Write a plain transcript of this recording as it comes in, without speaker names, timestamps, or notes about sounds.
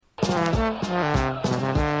And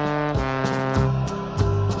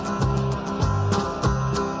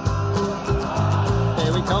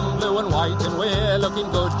we're looking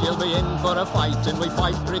good, you'll be in for a fight, and we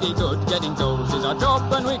fight pretty good. Getting goals is our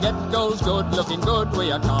job, and we get goals good. Looking good, we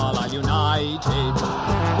are Carlisle United.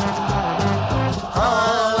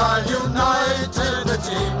 Carlisle United, the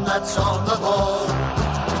team that's on the ball.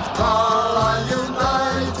 Carlisle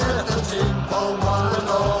United, the team for one and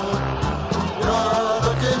all. You're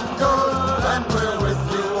looking good, and we're with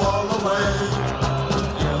you all the way.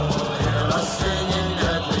 You'll hear us singing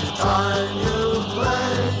every time you play.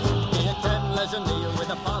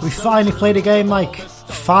 We finally played a game, Mike.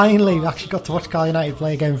 Finally, we actually got to watch Carlisle United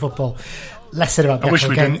play a game of football. Less said about the I wish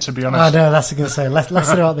we game. didn't, to be honest. I know, that's what I'm going to say. Less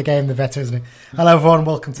said about the game, the better, isn't it? Hello, everyone.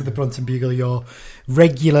 Welcome to the Brunton Bugle, your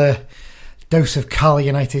regular dose of Carlisle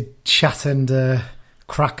United chat and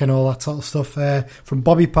crack and all that sort of stuff. From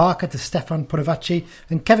Bobby Parker to Stefan Punavacci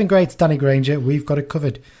and Kevin Gray to Danny Granger, we've got it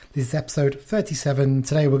covered. This is episode 37.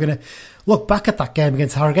 Today we're going to look back at that game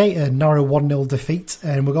against Harrogate, a narrow 1-0 defeat,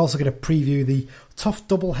 and we're also going to preview the tough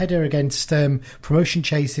double-header against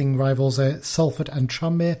promotion-chasing rivals Salford and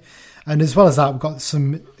Tranmere. And as well as that, we've got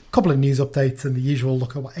a couple of news updates and the usual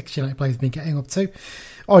look at what ex-United players have been getting up to.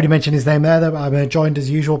 Already mentioned his name there, though. I'm joined as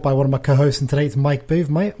usual by one of my co-hosts, and today it's Mike Booth.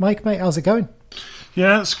 Mike, mate, how's it going?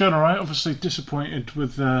 Yeah, it's going all right. Obviously disappointed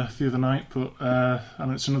with the other night, but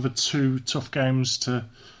and it's another 2 tough games to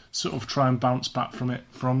sort of try and bounce back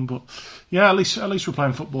from. But yeah, at least we're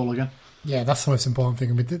playing football again. Yeah, that's the most important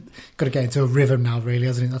thing. We've got to get into a rhythm now, really,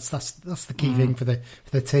 hasn't it? That's the key thing for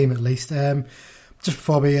the team, at least. Just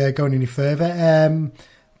before we go any further,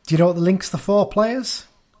 do you know what the links to 4 players?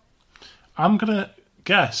 I'm gonna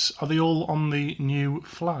guess. Are they all on the new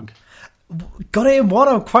flag? Got it in one.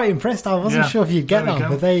 I'm quite impressed. I wasn't sure if you'd get that,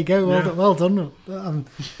 but there you go. Well done.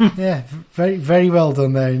 Yeah, very, very well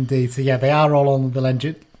done there indeed. So yeah, they are all on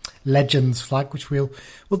the Legends flag, which we'll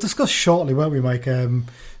discuss shortly, won't we, Mike?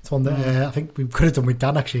 It's one that I think we could have done with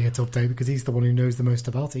Dan actually here to update, because he's the one who knows the most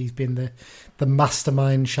about it. He's been the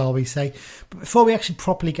mastermind, shall we say. But before we actually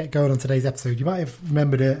properly get going on today's episode, you might have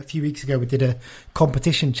remembered a few weeks ago we did a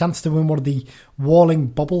competition, chance to win one of the Walling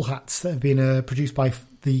bubble hats that have been produced by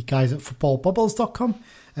the guys at footballbubbles.com.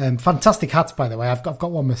 Fantastic hats, by the way. I've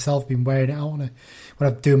got one myself, been wearing it out when I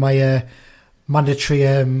do my mandatory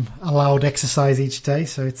allowed exercise each day,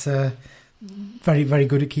 so it's very, very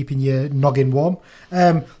good at keeping your noggin warm.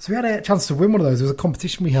 So we had a chance to win one of those. It was a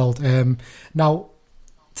competition we held. Now,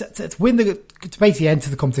 to basically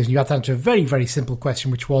enter the competition, you had to answer a very, very simple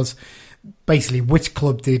question, which was basically which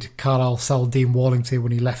club did Carlisle sell Dean Walling to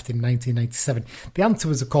when he left in 1997? The answer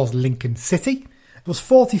was, of course, Lincoln City. There was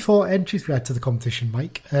 44 entries we had to the competition,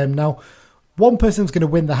 Mike. Now, one person's going to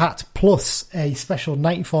win the hat plus a special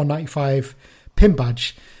 94-95 pin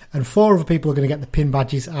badge, and 4 other people are going to get the pin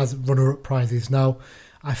badges as runner-up prizes. Now,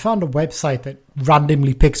 I found a website that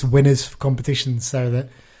randomly picks winners for competitions, so that,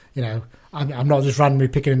 you know, I'm not just randomly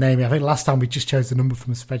picking a name. I think last time we just chose the number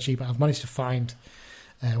from a spreadsheet, but I've managed to find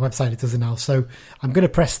a website that does it now. So I'm going to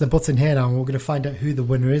press the button here now, and we're going to find out who the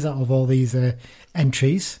winner is out of all these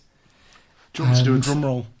entries. Do you want to do a drum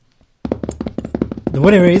roll? The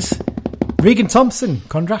winner is Regan Thompson.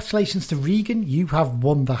 Congratulations to Regan. You have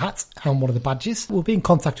won the hat and one of the badges. We'll be in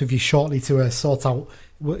contact with you shortly to sort out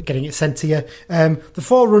getting it sent to you. The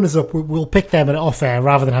 4 runners-up, we'll pick them off air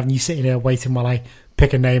rather than having you sitting here waiting while I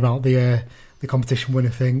pick a name out the competition winner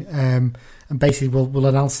thing. And basically we'll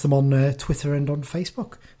announce them on Twitter and on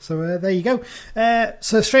Facebook. So there you go.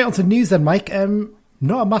 So straight on to news then, Mike.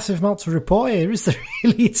 Not a massive amount to report here, is there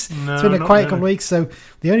really? It's been a quiet couple of weeks, so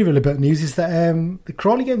the only really bit of news is that the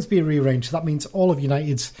Crawley game's being rearranged. So that means all of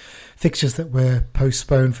United's fixtures that were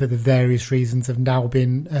postponed for the various reasons have now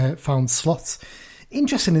been found slots.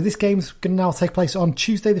 Interestingly, this game's going to now take place on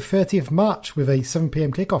Tuesday the 30th of March with a 7pm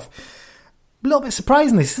kickoff. A little bit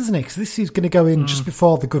surprising this, isn't it? Because this is going to go in just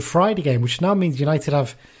before the Good Friday game, which now means United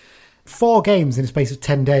have 4 games in a space of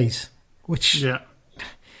 10 days, which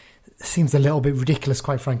seems a little bit ridiculous,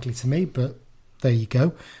 quite frankly, to me, but there you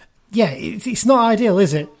go. Yeah, it's not ideal,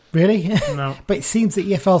 is it, really? No. But it seems that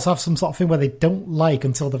EFLs have some sort of thing where they don't like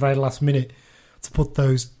until the very last minute to put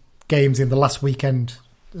those games in the last weekend,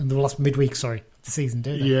 in the last midweek, of the season,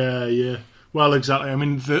 don't they? Yeah. Well, exactly. I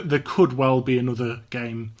mean, there could well be another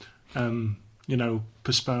game,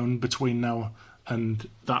 postponed between now and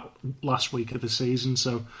that last week of the season,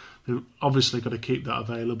 so they've obviously got to keep that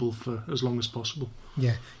available for as long as possible.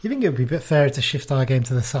 Yeah. You think it would be a bit fairer to shift our game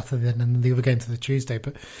to the Saturday and the other game to the Tuesday,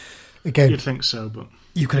 but again... You'd think so, but...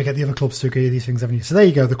 You've got to get the other clubs to agree with these things, haven't you? So there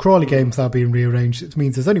you go, the Crawley games are being rearranged. It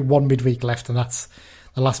means there's only one midweek left, and that's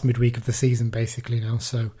the last midweek of the season, basically now.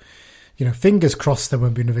 So, fingers crossed there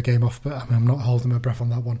won't be another game off, but I'm not holding my breath on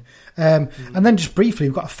that one. And then just briefly,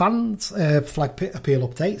 we've got a fans flag appeal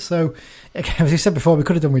update. So, as you said before, we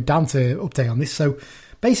could have done with Dan to update on this. So,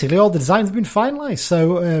 basically, all the designs have been finalised.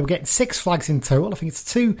 So, we're getting 6 flags in total. I think it's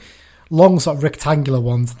 2 long sort of rectangular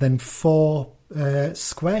ones, then 4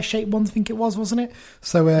 square-shaped ones, I think it was, wasn't it?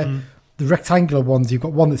 So, the rectangular ones, you've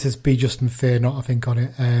got one that says "Be Just and Fear Not," I think, on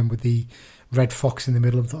it, with the red fox in the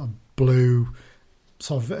middle and sort of blue,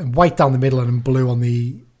 sort of white down the middle and blue on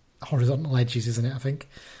the horizontal edges, isn't it, I think?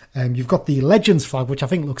 You've got the Legends flag, which I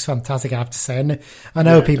think looks fantastic, I have to say. And I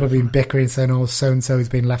know people have been bickering, saying, oh, so-and-so has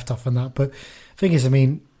been left off on that. But the thing is, I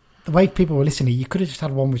mean, the way people were listening, you could have just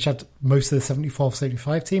had one which had most of the 74,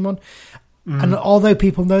 75 team on. And although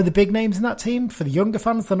people know the big names in that team, for the younger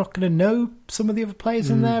fans, they're not going to know some of the other players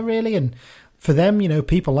in there, really. And for them,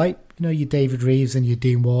 people like, your David Reeves and your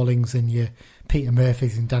Dean Wallings and your Peter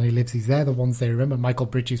Murphys and Danny Livesey's, they're the ones they remember, Michael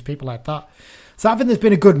Bridges, people like that. So I think there's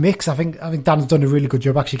been a good mix. I think Dan's done a really good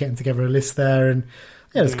job actually getting together a list there. And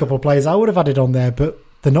there's a couple of players I would have added on there, but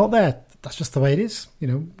they're not there. That's just the way it is. We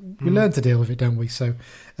learn to deal with it, don't we? So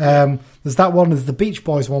there's that one. There's the Beach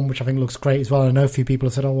Boys one, which I think looks great as well. I know a few people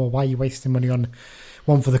have said, oh, well, why are you wasting money on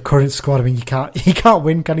one for the current squad? I mean, you can't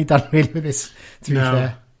win, can you, Dan, really, with this, to be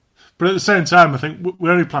fair? But at the same time, I think we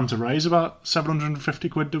only planned to raise about 750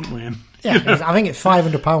 quid, didn't we? And, I think it's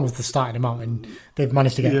 £500 was the starting amount, and they've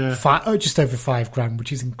managed to get just over £5,000,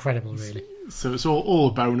 which is incredible, really. So it's all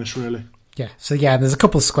a bonus, really. Yeah. So there's a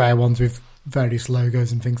couple of square ones with various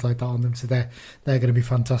logos and things like that on them, so they're going to be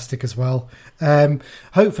fantastic as well.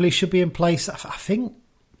 Hopefully, should be in place. I think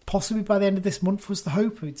possibly by the end of this month was the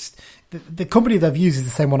hope. It's the company they've used is the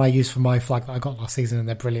same one I used for my flag that I got last season, and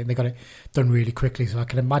they're brilliant. They got it done really quickly, so I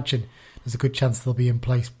can imagine there's a good chance they'll be in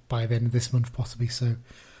place by the end of this month, possibly. So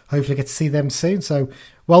hopefully get to see them soon. So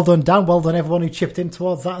well done, Dan. Well done, everyone who chipped in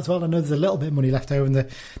towards that as well. I know there's a little bit of money left over, and they're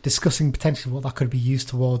discussing potentially what that could be used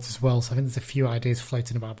towards as well. So I think there's a few ideas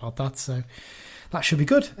floating about that. So that should be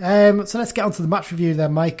good. So let's get on to the match review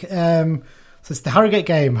then, Mike. So it's the Harrogate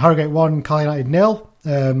game. Harrogate 1, Carl United 0.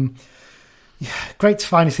 Great to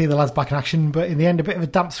finally see the lads back in action, but in the end, a bit of a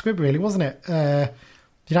damp squib, really, wasn't it?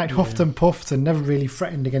 United huffed and puffed and never really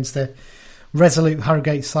threatened against a resolute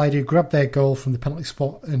Harrogate side who grabbed their goal from the penalty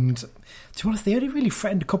spot. And to be honest, they only really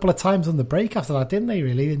threatened a couple of times on the break after that, didn't they,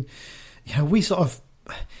 really? And we sort of...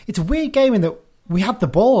 It's a weird game in that we had the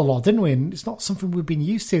ball a lot, didn't we? And it's not something we've been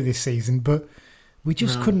used to this season, but we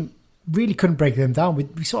just couldn't break them down.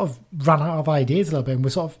 We sort of ran out of ideas a little bit, and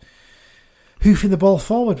we're sort of hoofing the ball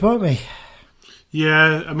forward, weren't we?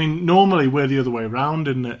 Yeah, I mean, normally we're the other way around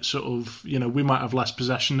in that sort of, we might have less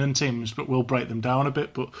possession than teams, but we'll break them down a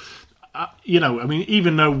bit. But, I mean,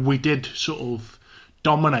 even though we did sort of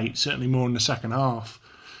dominate, certainly more in the second half,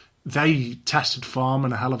 they tested Farm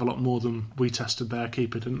and a hell of a lot more than we tested their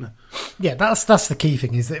keeper, didn't they? Yeah, that's the key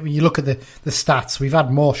thing, is that when you look at the stats, we've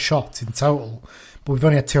had more shots in total, but we've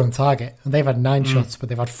only had 2 on target. And they've had 9 shots, but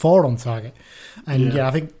they've had 4 on target. And,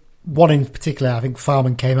 I think one in particular, I think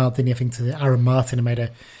Farman came out, didn't he? I think to Aaron Martin and made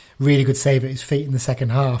a really good save at his feet in the second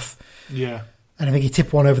half. Yeah. And I think he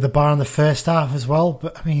tipped one over the bar in the first half as well.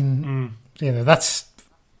 But, I mean, that's,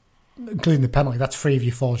 including the penalty, that's 3 of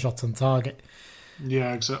your 4 shots on target.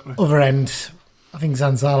 Yeah, exactly. Other end, I think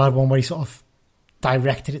Zanzala had one where he sort of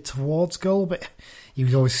directed it towards goal, but he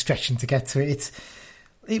was always stretching to get to it.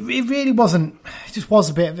 It really wasn't, it just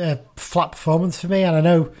was a bit of a flat performance for me. And I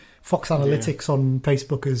know Fox Analytics on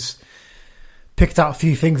Facebook has picked out a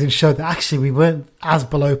few things and showed that actually we weren't as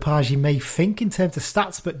below par as you may think in terms of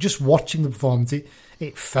stats, but just watching the performance,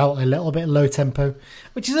 it felt a little bit low tempo,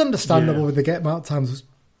 which is understandable with the amount of times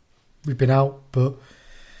we've been out. But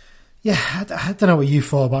I don't know what you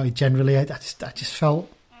thought about it generally. I just felt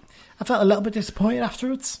a little bit disappointed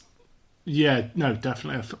afterwards. Yeah, no,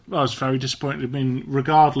 definitely. I was very disappointed. I mean,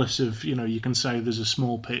 regardless of, you can say there's a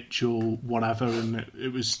small pitch or whatever, and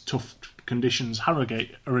it was tough conditions.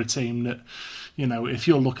 Harrogate are a team that, if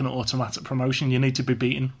you're looking at automatic promotion, you need to be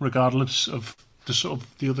beaten regardless of the sort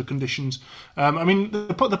of the other conditions. I mean,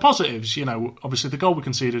 the positives, obviously the goal we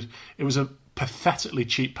conceded, it was a pathetically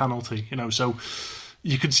cheap penalty, so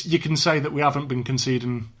you can say that we haven't been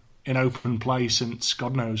conceding in open play since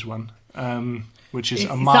God knows when. Which is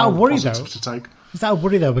a mild positive to take. Is that a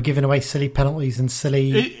worry, though? We're giving away silly penalties and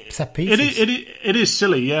silly set pieces. It is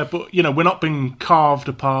silly, yeah, but we're not being carved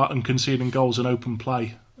apart and conceding goals in open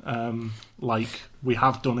play like we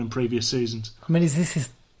have done in previous seasons. I mean, this is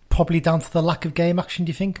probably down to the lack of game action, do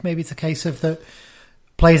you think? Maybe it's a case of that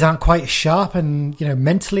players aren't quite as sharp and,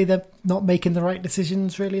 mentally they're not making the right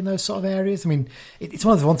decisions really in those sort of areas. I mean, it's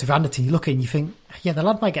one of the ones with Anderton. You look at it and you think, yeah, the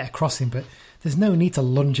lad might get a crossing, but there's no need to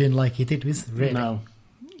lunge in like he did, is there, really? No,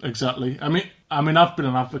 exactly. I mean, I've been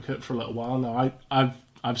an advocate for a little while now.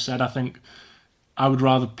 I've said I think I would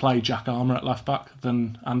rather play Jack Armour at left back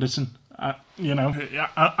than Anderton.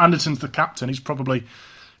 Anderton's the captain. He's probably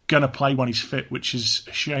going to play when he's fit, which is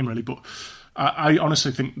a shame, really. But I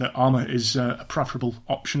honestly think that Armour is a preferable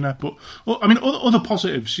option there. But, I mean, other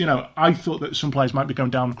positives, I thought that some players might be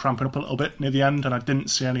going down, cramping up a little bit near the end, and I didn't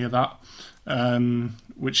see any of that,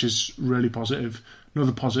 which is really positive.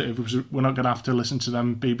 Another positive was we're not going to have to listen to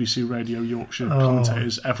them BBC Radio Yorkshire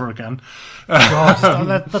commentators ever again. Let's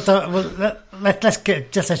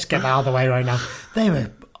get that out of the way right now. They were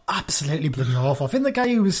absolutely bloody awful. I think the guy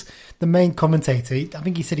who was the main commentator, I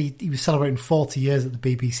think he said he was celebrating 40 years at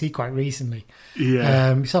the BBC quite recently.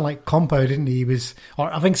 Yeah. He sounded like Compo, didn't he?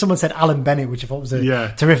 Or I think someone said Alan Bennett, which I thought was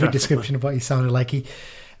a terrific description of what he sounded like.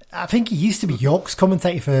 I think he used to be York's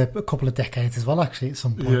commentator for a couple of decades as well, actually, at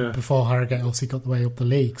some point, before Harrogate obviously got the way up the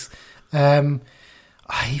leagues. He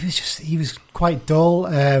was quite dull.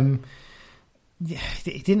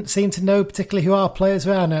 He didn't seem to know particularly who our players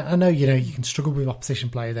were. And I know, you can struggle with opposition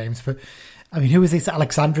player names, but I mean, who was this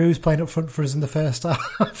Alexandra who was playing up front for us in the first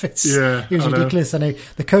half? It was ridiculous. I know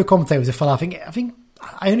the co-commentator was a fella. I think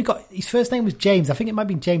I only got his first name was James. I think it might have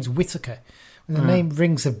been James Whittaker. And the name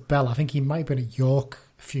rings a bell. I think he might have been at York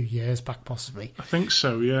a few years back, possibly. I think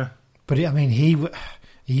so, yeah. But he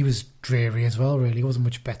was dreary as well. Really, he wasn't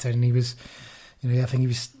much better, and he was. I think he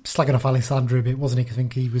was slagging off Alexandra a bit, wasn't he? I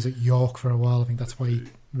think he was at York for a while. I think that's why he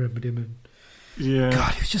remembered him. And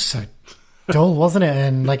God, he was just so dull, wasn't it?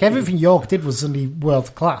 And like everything York did was only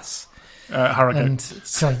world class. Harrogate. And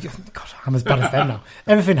so, God, I'm as bad as them now.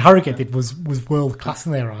 Everything Harrogate did was world class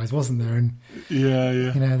in their eyes, wasn't there? And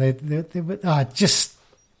they were just.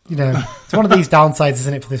 It's one of these downsides,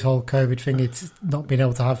 isn't it, for this whole COVID thing? It's not being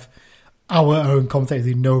able to have our own commentators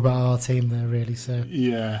who know about our team there, really. So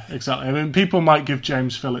yeah, exactly. I mean, people might give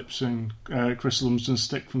James Phillips and Chris Lumsden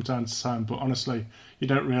stick from time to time, but honestly, you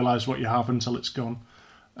don't realise what you have until it's gone.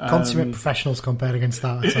 Consummate professionals compared against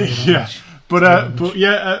that.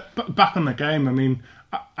 Back on the game, I mean,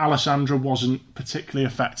 Alessandro wasn't particularly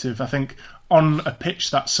effective. I think on a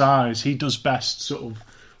pitch that size, he does best sort of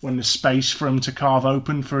when there's space for him to carve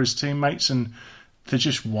open for his teammates, and there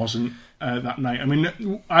just wasn't that night. I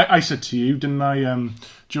mean, I said to you, didn't I,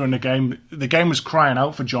 during the game was crying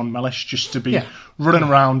out for John Mellish just to be running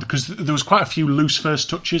around, because there was quite a few loose first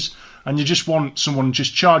touches, and you just want someone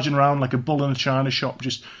just charging around like a bull in a china shop,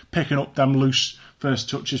 just picking up them loose first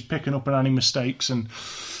touches, picking up on any mistakes, and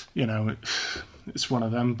it's one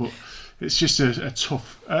of them. But it's just a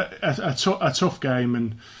tough game,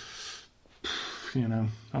 and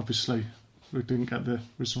obviously we didn't get the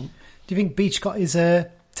result. Do you think Beach got his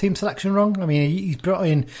team selection wrong? I mean, he's brought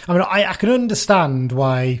in. I mean, I can understand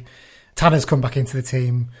why Tanner's come back into the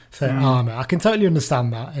team for Armour. I can totally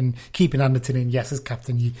understand that, and keeping Anderton in, yes, as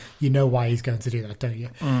captain, you know why he's going to do that, don't you?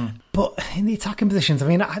 But in the attacking positions, I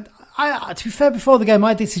mean, I to be fair, before the game,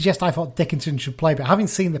 I did suggest I thought Dickinson should play, but having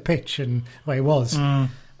seen the pitch and where he was,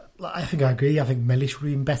 I think I agree. I think Mellish would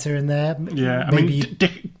have been better in there. Yeah, I mean,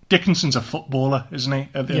 Dickinson's a footballer, isn't he?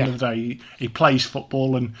 At the end of the day, he plays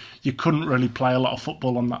football, and you couldn't really play a lot of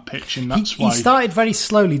football on that pitch, and that's why... He started very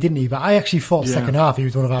slowly, didn't he? But I actually thought second half he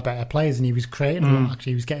was one of our better players, and he was creating a lot,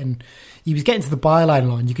 actually. He was getting to the byline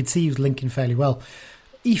line. You could see he was linking fairly well.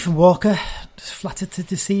 Ethan Walker just flattered to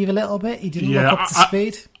deceive a little bit. He didn't look up to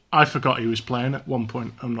speed. I forgot he was playing at one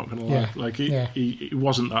point, I'm not going to lie. He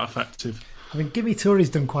wasn't that effective. I mean, Gimme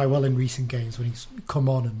Touré done quite well in recent games when he's come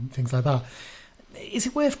on and things like that. Is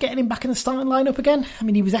it worth getting him back in the starting lineup again? I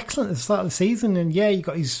mean, he was excellent at the start of the season, and he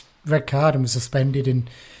got his red card and was suspended and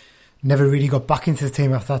never really got back into the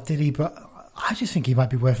team after that, did he? But I just think he might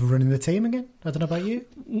be worth running the team again. I don't know about you.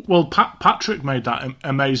 Well, Patrick made that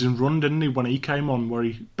amazing run, didn't he, when he came on, where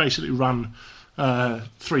he basically ran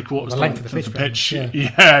 3/4 length of the pitch.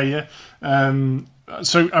 Yeah.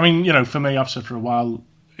 So, I mean, for me, I've said for a while,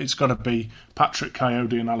 it's got to be Patrick,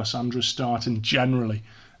 Coyote and Alessandra starting generally.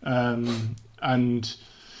 It's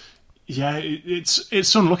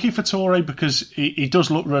unlucky for Touré because he does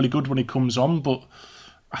look really good when he comes on, but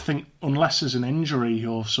I think unless there's an injury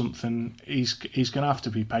or something, he's going to have to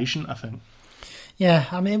be patient, I think. Yeah,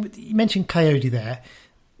 I mean, you mentioned Coyote there.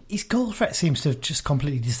 His goal threat seems to have just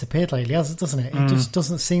completely disappeared lately, doesn't it? It just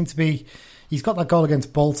doesn't seem to be... He's got that goal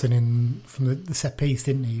against Bolton from the set piece,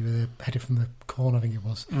 didn't he? With a header from the corner, I think it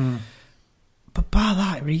was. But bar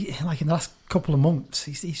that, like in the last couple of months,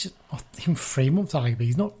 he's just, even 3 months, arguably,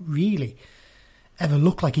 he's not really ever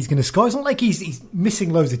look like he's going to score. It's not like he's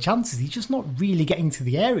missing loads of chances. He's just not really getting to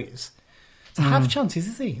the areas to have chances,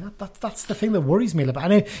 is he? That's the thing that worries me a little bit. I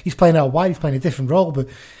know he's playing out wide, he's playing a different role, but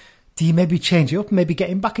do you maybe change it up, maybe get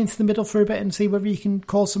him back into the middle for a bit and see whether you can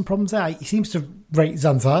cause some problems there? He seems to rate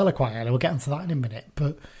Zanzala quite early. We'll get into that in a minute,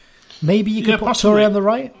 but maybe you could put Toure on the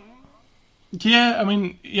right. Yeah, I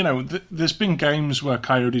mean, there's been games where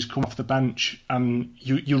Coyote's come off the bench and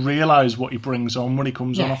you realise what he brings on when he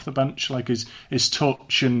comes on off the bench, like his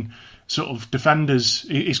touch and sort of defenders.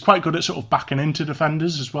 He's quite good at sort of backing into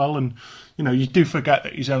defenders as well, and you do forget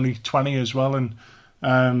that he's only 20 as well, and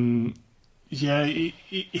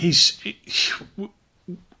he's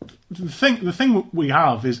the thing we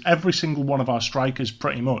have is every single one of our strikers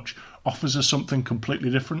pretty much offers us something completely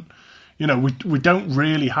different. We don't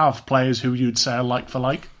really have players who you'd say are like for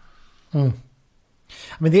like. I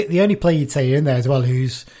mean, the only player you'd say in there as well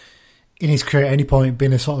who's in his career at any point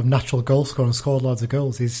been a sort of natural goal scorer and scored loads of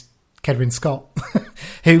goals is Kedwin Scott,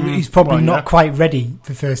 who's probably not quite ready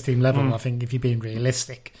for first team level, I think, if you're being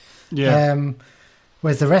realistic. Yeah.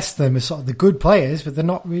 Whereas the rest of them are sort of the good players, but they're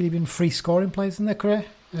not really been free scoring players in their career.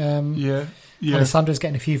 Alessandra's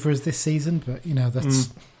getting a few for us this season, but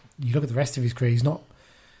that's you look at the rest of his career, he's not.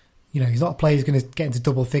 He's not a player who's going to get into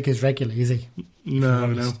double figures regularly, is he?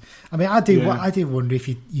 No. I mean, I do wonder if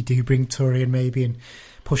you do bring Toure in maybe and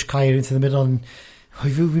push Kaya into the middle. And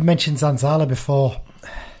we mentioned Zanzala before.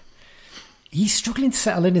 He's struggling to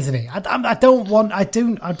settle in, isn't he? I don't want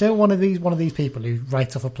one of these people who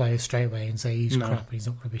write off a player straight away and say he's crap, he's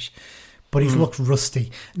not rubbish. But he's looked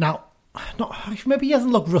rusty. Now, maybe he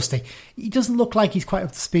hasn't looked rusty. He doesn't look like he's quite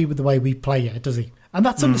up to speed with the way we play yet, does he? And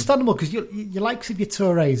that's understandable because you likes of your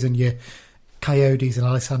Toures and your Coyotes and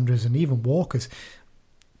Alessandras and even Walkers,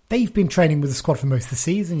 they've been training with the squad for most of the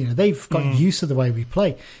season. They've got used to the way we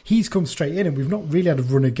play. He's come straight in and we've not really had a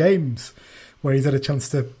run of games where he's had a chance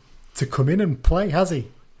to come in and play, has he?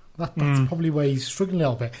 That's probably where he's struggling a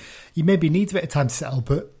little bit. He maybe needs a bit of time to settle,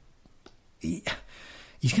 but he's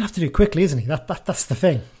going to have to do it quickly, isn't he? That's the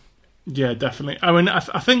thing. Yeah, definitely. I mean, I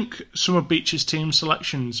think some of Beach's team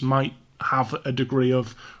selections might have a degree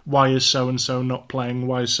of why is so-and-so not playing,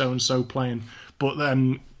 why is so-and-so playing, but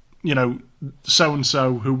then,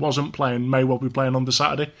 so-and-so who wasn't playing may well be playing on the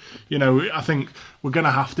Saturday. I think we're going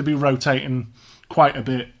to have to be rotating quite a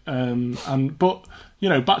bit. But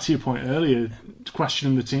back to your point earlier,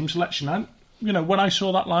 questioning the team selection, when I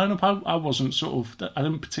saw that lineup, I wasn't I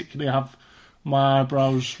didn't particularly have my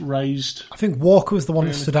eyebrows raised. I think Walker was the one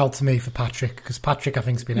that stood out to me for Patrick, because Patrick, I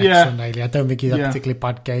think, has been excellent lately. I don't think he's had particularly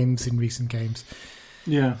bad games in recent games.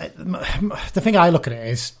 Yeah. The thing I look at it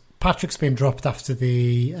is Patrick's been dropped after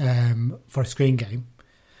the Forest Green game.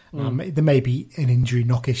 There may be an injury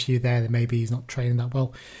knock issue there. Maybe he's not training that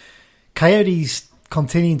well. Coyote's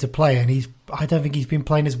continuing to play, and I don't think he's been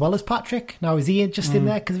playing as well as Patrick. Now, is he just in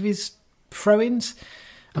there because of his throw-ins?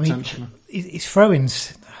 I mean, his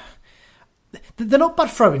throw-ins... They're not bad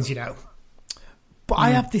throw-ins, But I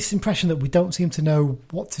have this impression that we don't seem to know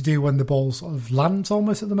what to do when the ball sort of lands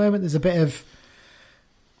almost at the moment. There's a bit of...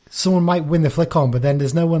 Someone might win the flick on, but then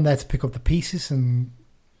there's no one there to pick up the pieces and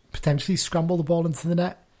potentially scramble the ball into the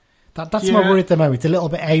net. That's my worry at the moment. It's a little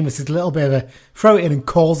bit aimless. It's a little bit of a throw it in and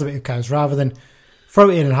cause a bit of chaos rather than throw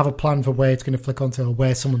it in and have a plan for where it's going to flick onto or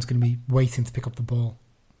where someone's going to be waiting to pick up the ball.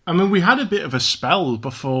 I mean, we had a bit of a spell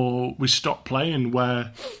before we stopped playing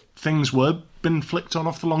where things were been flicked on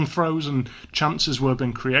off the long throws and chances were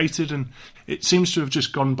being created, and it seems to have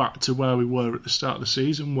just gone back to where we were at the start of the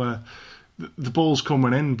season, where the ball's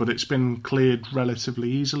coming in, but it's been cleared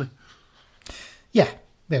relatively easily. Yeah,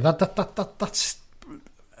 that's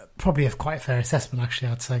probably quite a fair assessment, actually,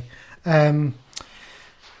 I'd say.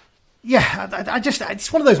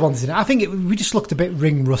 It's one of those ones, isn't it? I think we just looked a bit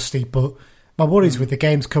ring rusty, but my worries with the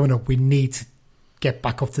games coming up, we need to get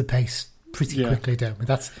back up to the pace pretty quickly, don't we?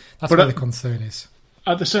 That's where the concern is.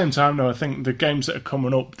 At the same time, though, I think the games that are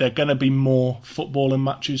coming up, they're going to be more footballing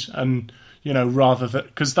matches, and rather than,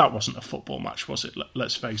 because that wasn't a football match, was it?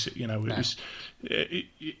 Let's face it. It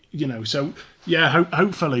was, so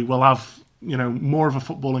hopefully we'll have more of a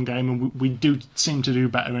footballing game, and we do seem to do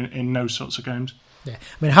better in those sorts of games. Yeah,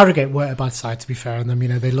 I mean, Harrogate weren't a bad side, to be fair on them.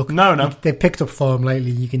 They look... No. They've picked up form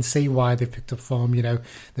lately. You can see why they've picked up form. They're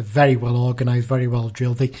very well organised, very well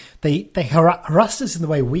drilled. They harassed us in the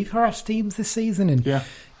way we've harassed teams this season. And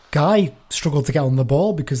Guy struggled to get on the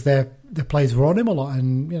ball because their players were on him a lot.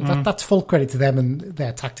 And that's full credit to them and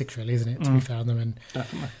their tactics, really, isn't it, to be fair on them. And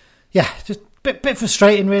definitely. Yeah, just a bit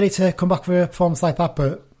frustrating, really, to come back for a performance like that,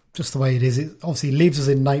 but... Just the way it is. It obviously leaves us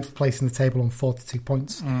in 9th place in the table on 42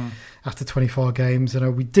 points after 24 games.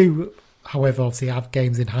 We do, however, obviously have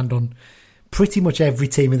games in hand on pretty much every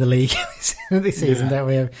team in the league this season, don't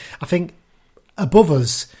we? I think above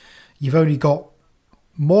us, you've only got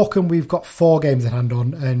Morecambe, we've got 4 games in hand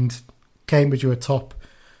on, and Cambridge, who are top,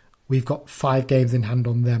 we've got 5 games in hand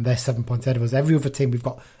on them. They're 7 points ahead of us. Every other team, we've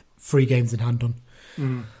got 3 games in hand on.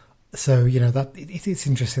 So, that it's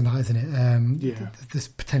interesting, that, isn't it? There's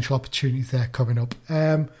potential opportunities there coming up.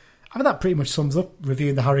 I mean, that pretty much sums up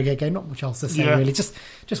reviewing the Harrogate game. Not much else to say, really. Just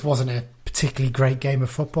wasn't a particularly great game of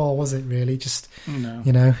football, was it, really?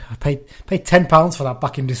 No. I paid £10 for that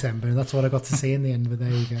back in December, and that's what I got to see in the end, but there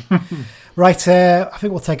you go. Right, I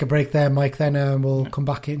think we'll take a break there, Mike, then we'll come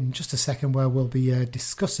back in just a second where we'll be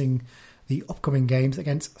discussing the upcoming games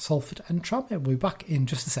against Salford and Tranmere. We'll be back in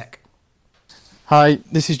just a sec. Hi,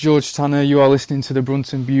 this is George Tanner. You are listening to the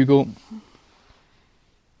Brunton Bugle.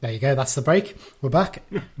 There you go, that's the break. We're back.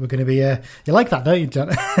 We're going to be... you like that, don't you, John?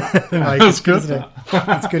 That's good, isn't it?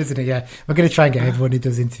 It's good, isn't it? Yeah. We're going to try and get everyone who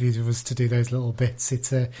does interviews with us to do those little bits.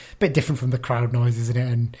 It's a bit different from the crowd noise, isn't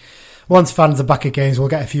it? And once fans are back at games, we'll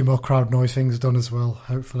get a few more crowd noise things done as well,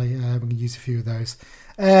 hopefully. We can use a few of those.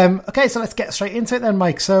 Okay, so let's get straight into it then,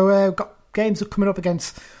 Mike. So we've got games coming up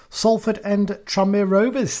against Salford and Tranmere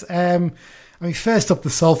Rovers. First up, the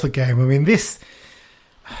Salford game.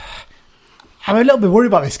 I'm a little bit worried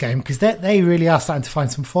about this game because they really are starting to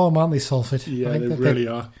find some form, aren't they, Salford? Yeah, they really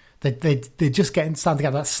are. They're just starting to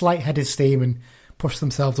get that slight head of steam and push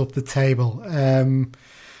themselves up the table.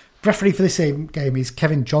 Referee for this game is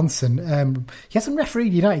Kevin Johnson. He hasn't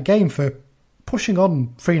refereed a United game for pushing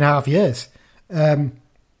on 3.5 years.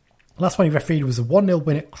 Last one he refereed was a 1-0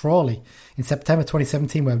 win at Crawley in September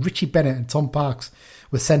 2017 where Richie Bennett and Tom Parks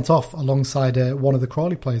were sent off alongside one of the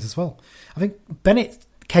Crawley players as well. I think Bennett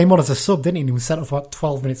came on as a sub, didn't he? And he was sent off about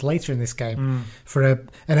 12 minutes later in this game for an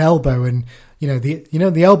elbow. And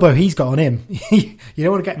the elbow he's got on him, you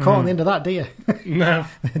don't want to get caught on the end of that, do you? No.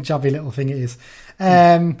 Jabby little thing it is.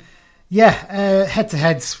 Head to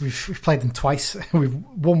heads, we've played them twice. We've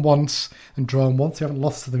won once and drawn once. We haven't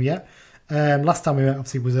lost to them yet. Last time we met,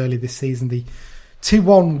 obviously, was early this season. The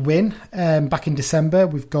 2-1 win back in December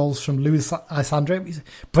with goals from Luis Alessandro. It was a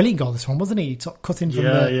brilliant goal, this one, wasn't he? He cut in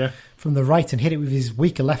from the right and hit it with his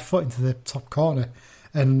weaker left foot into the top corner.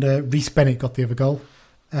 And Reece Bennett got the other goal.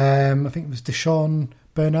 I think it was Deshaun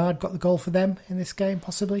Bernard got the goal for them in this game,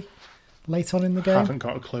 possibly, late on in the game. I haven't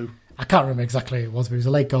got a clue. I can't remember exactly who it was, but it was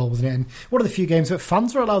a late goal, wasn't it? And one of the few games that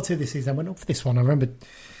fans were allowed to this season, I went up for this one. I remember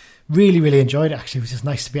really, really enjoyed it, actually. It was just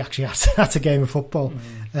nice to be actually at a game of football.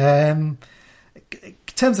 In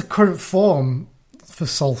terms of current form for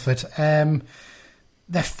Salford, they're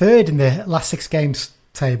third in the last 6 games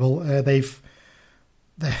table. Basically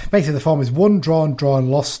the form is 1 drawn,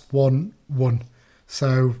 lost, 1 won.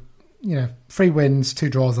 So 3 wins, 2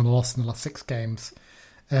 draws and a loss in the last 6 games.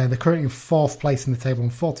 They're currently in 4th place in the table on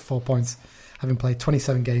 44 points, having played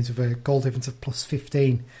 27 games with a goal difference of plus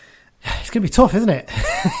 15. It's going to be tough, isn't it?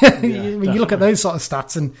 When you look at those sort of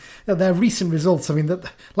stats and their recent results. The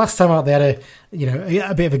last time out they had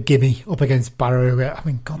a bit of a gimme up against Barrow.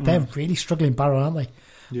 They're really struggling, Barrow, aren't they?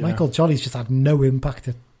 Yeah. Michael Jolly's just had no impact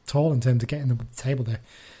at all in terms of getting them at the table. They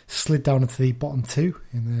slid down into the bottom 2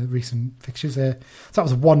 in the recent fixtures. So that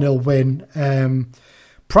was a 1-0 win.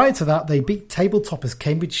 Prior to that, they beat table toppers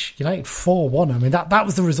Cambridge United 4-1. That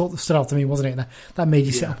was the result that stood out to me, wasn't it? That made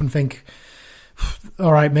you sit up and think,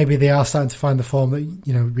 all right, maybe they are starting to find the form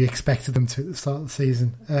that we expected them to at the start of the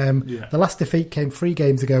season. The last defeat came 3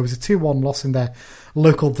 games ago. It was a 2-1 loss in their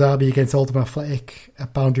local derby against Oldham Athletic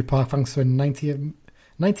at Boundary Park, thanks to a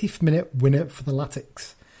 90th minute winner for the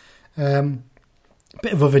Latics.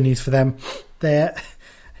 Bit of other news for them. They're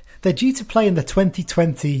due to play in the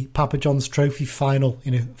 2020 Papa John's Trophy final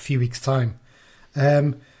in a few weeks' time.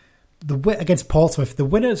 Against Portsmouth, the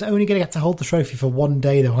winner's only going to get to hold the trophy for 1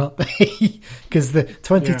 day, though, aren't they? Because the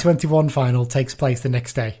 2021 final takes place the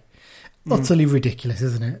next day. Utterly ridiculous,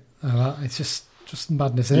 isn't it? It's just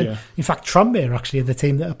madness, isn't it? In fact, Tranmere actually are the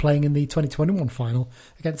team that are playing in the 2021 final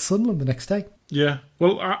against Sunderland the next day. Yeah,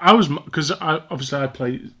 well, I was, because I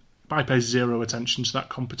pay zero attention to that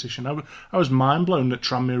competition. I was mind blown that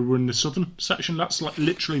Tranmere were in the southern section. That's like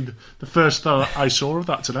literally the first I saw of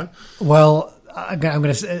that today. Well, I'm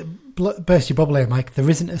going to burst your bubble here, Mike. There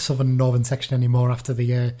isn't a southern northern section anymore after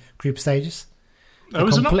the group stages.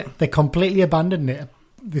 They completely abandoned it.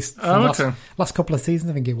 Last couple of seasons,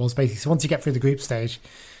 I think it was, basically. So once you get through the group stage,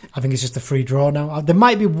 I think it's just a free draw now. There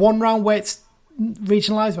might be one round where it's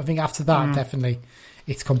regionalised, but I think after that, definitely,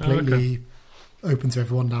 it's completely open to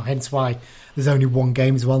everyone now. Hence why there's only 1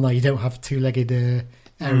 game as well now. You don't have a 2-legged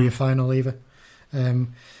area final either.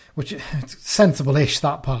 Which is sensible-ish,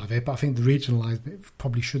 that part of it, but I think the regionalised bit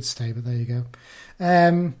probably should stay, but there you go.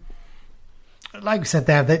 like we said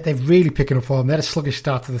there, they're really picking up form. They had a sluggish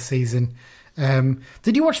start to the season.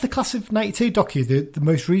 Did you watch the Class of '92 docu, the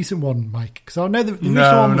most recent one, Mike? Because I know the recent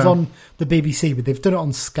one was on the BBC, but they've done it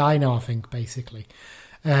on Sky now, I think, basically.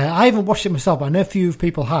 I haven't watched it myself, but I know a few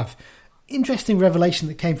people have. Interesting revelation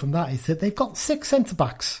that came from that is that they've got 6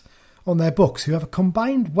 centre-backs on their books who have a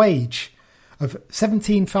combined wage of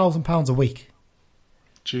 £17,000 a week.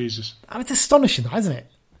 Jesus. And it's astonishing, isn't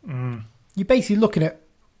it? Mm. You're basically looking at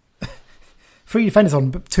 3 defenders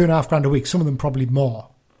on £2,500 a week, some of them probably more,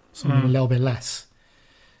 some of them a little bit less.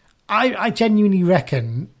 I genuinely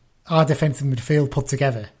reckon our defensive midfield put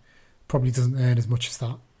together probably doesn't earn as much as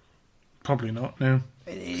that. Probably not, no.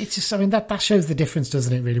 It's just, I mean, that shows the difference,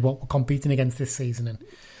 doesn't it, really, what we're competing against this season. And,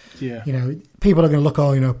 yeah, you know, people are going to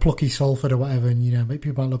look, plucky Salford or whatever, and, you know,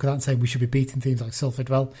 people might look at that and say we should be beating teams like Salford.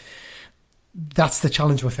 Well, that's the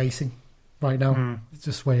challenge we're facing right now. It's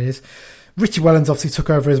just the way it is. Richie Wellens obviously took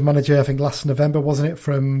over as manager, I think, last November, wasn't it,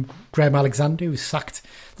 from Graham Alexander, who was sacked,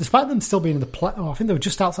 despite them still being in the I think they were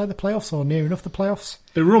just outside the playoffs or near enough the playoffs.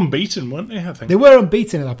 They were unbeaten, weren't they, I think? They were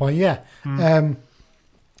unbeaten at that point, yeah.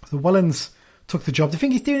 So Wellens took the job. Do you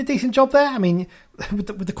think he's doing a decent job there? I mean,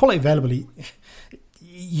 with the quality available,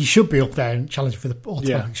 you should be up there and challenging for the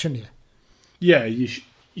automatic, shouldn't you? Yeah, you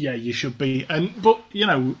should be. But you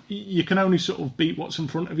know, you can only sort of beat what's in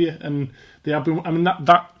front of you, and they have been. I mean,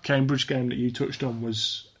 that Cambridge game that you touched on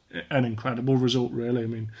was an incredible result, really. I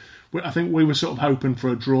mean, I think we were sort of hoping for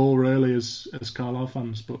a draw, really, as Carlisle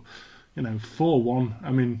fans, but you know, 4-1.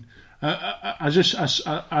 I mean,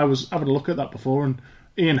 I was having a look at that before, and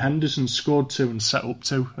Ian Henderson scored 2 and set up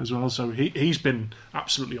 2 as well. So he's been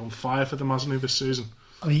absolutely on fire for them, hasn't he, this season?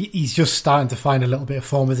 I mean, he's just starting to find a little bit of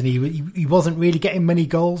form, isn't he? He wasn't really getting many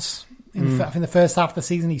goals in the first half of the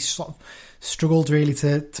season. He sort of struggled really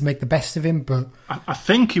to make the best of him. But I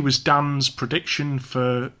think he was Dan's prediction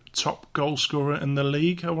for top goal scorer in the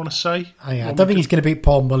league, I want to say. I don't think he's going to beat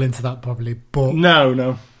Paul Mull into that probably. But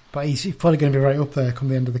No. But he's probably going to be right up there come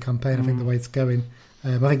the end of the campaign, I think, the way it's going.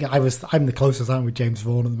 I think I'm the closest, aren't with James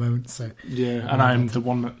Vaughan at the moment. So yeah, and I'm the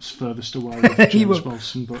one that's furthest away with James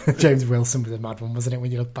Wilson. But James Wilson was a mad one, wasn't it,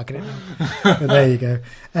 when you look back at it now? But there you go.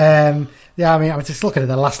 Yeah, I mean, I was just looking at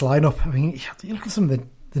the last lineup. I mean, you look at some of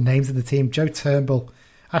the names of the team: Joe Turnbull,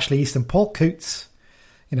 Ashley Easton, Paul Coots,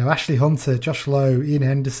 Ashley Hunter, Josh Lowe, Ian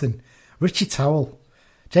Henderson, Richie Towell,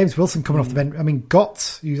 James Wilson coming off the bench. I mean,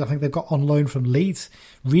 Gott, who I think they've got on loan from Leeds,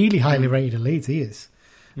 really highly rated at Leeds. He is.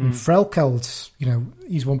 And Frelkeld's,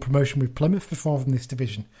 he's won promotion with Plymouth before from this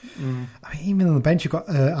division. I mean, even on the bench, you've got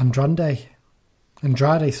Andrade. I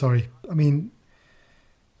mean,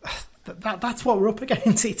 that's what we're up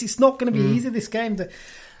against. It's not going to be easy, this game. There's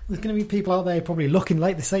going to be people out there probably looking,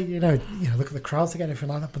 like they say, look at the crowds again, everything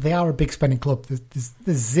like that. But they are a big spending club. There's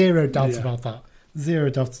zero doubts about that. Zero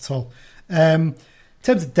doubts at all. In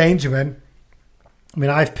terms of danger, men, I mean,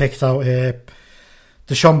 I've picked out here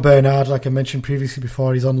Deshaun Bernard, like I mentioned previously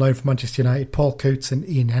before, he's on loan from Manchester United. Paul Coots and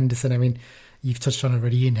Ian Henderson. I mean, you've touched on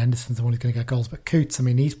already, Ian Henderson's the one who's going to get goals. But Coots, I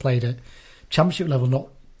mean, he's played at championship level not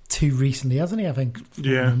too recently, hasn't he? I think.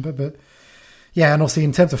 Yeah. I remember. But yeah, and also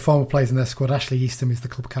in terms of former players in their squad, Ashley Easton is the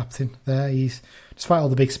club captain there. He's, despite all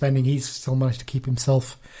the big spending, he's still managed to keep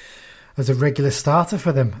himself as a regular starter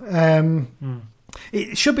for them.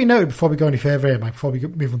 It should be noted before we go any further here, Mike, before we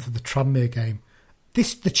move on to the Tranmere game.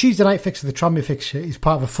 The Tuesday night fixture, the Tranmere fixture, is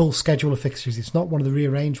part of a full schedule of fixtures. It's not one of the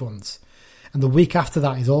rearranged ones. And the week after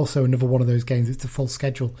that is also another one of those games. It's a full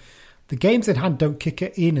schedule. The games in hand don't kick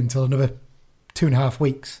it in until another 2.5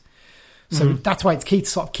 weeks. So that's why it's key to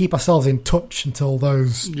sort of keep ourselves in touch until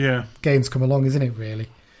those games come along, isn't it, really?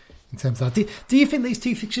 In terms of that. Do you think these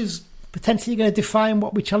two fixtures potentially going to define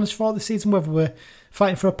what we challenge for this season, whether we're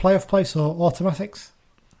fighting for a playoff place or automatics?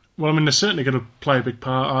 Well, I mean, they're certainly going to play a big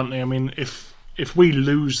part, aren't they? I mean, if we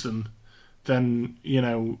lose them, then,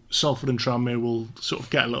 Salford and Tranmere will sort of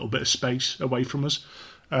get a little bit of space away from us.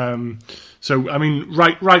 So, I mean,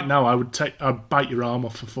 right now, I'd bite your arm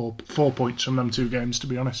off for 4 points from them 2 games, to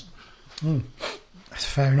be honest. That's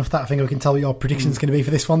fair enough. That I think we can tell what your prediction's going to be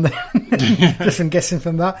for this one then. Just some guessing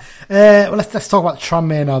from that. Well, let's talk about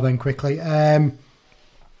Tranmere now then quickly. So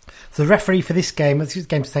the referee for this game to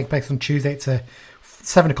take place on Tuesday. It's a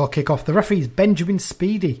 7 o'clock kickoff. The referee is Benjamin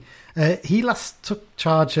Speedy. He last took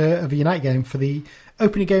charge of a United game for the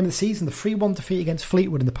opening game of the season, the 3-1 defeat against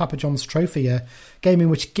Fleetwood in the Papa John's Trophy, a game in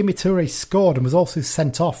which Gimme Toure scored and was also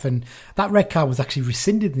sent off. And that red card was actually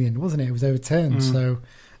rescinded in the end, wasn't it? It was overturned. So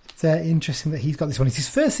it's interesting that he's got this one. It's his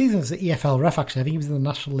first season as an EFL ref, actually. I think he was in the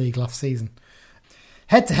National League last season.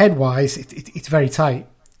 Head-to-head wise, it's very tight.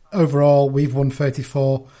 Overall, we've won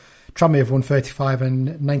 34. Tranmere have won 35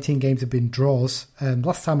 and 19 games have been draws. The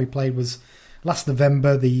last time we played was last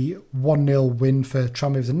November, the 1-0 win for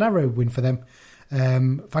Tranmere was a narrow win for them.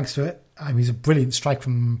 Thanks to it. It was a brilliant strike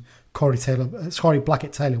from Corey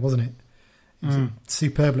Blackett-Taylor, wasn't it? It was a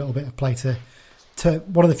superb little bit of play to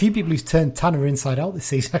one of the few people who's turned Tanner inside out this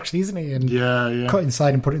season, actually, isn't he? And cut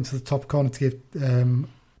inside and put it into the top corner to give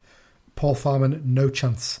Paul Farman no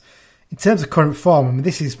chance. In terms of current form, I mean,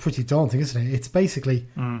 this is pretty daunting, isn't it? It's basically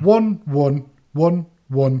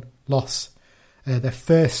 1-1 loss. They're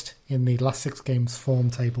first in the last 6 games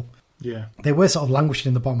form table. Yeah, they were sort of languishing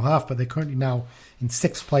in the bottom half, but they're currently now in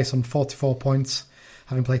 6th place on 44 points,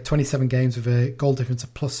 having played 27 games with a goal difference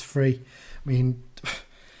of +3. I mean,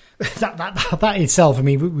 that itself, I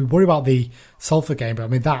mean, we worry about the Salford game, but I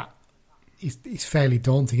mean, that is fairly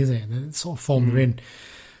daunting, isn't it? The sort of form they're in.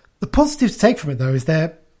 The positive to take from it, though, is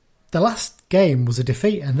their last game was a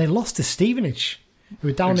defeat, and they lost to Stevenage, who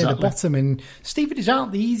were down near the bottom. And Stevenage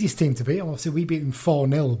aren't the easiest team to beat. Obviously, we beat them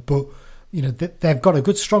 4-0, but you know they've got a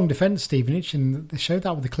good, strong defence, Stevenage, and they showed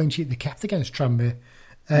that with the clean sheet they kept against Tranmere.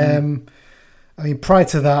 I mean, prior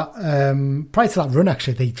to that run,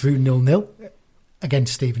 actually, they drew 0-0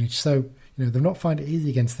 against Stevenage. So, you know, they've not found it easy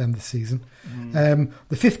against them this season. The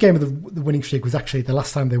 5th game of the winning streak was actually the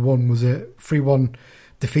last time they won was a 3-1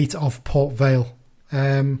 defeat of Port Vale.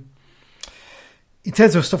 In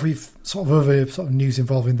terms of stuff other news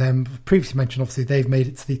involving them, previously mentioned, obviously, they've made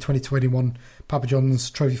it to the 2021 Papa John's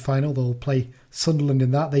Trophy final. They'll play Sunderland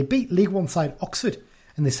in that. They beat League One side Oxford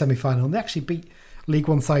in the semi-final, and they actually beat League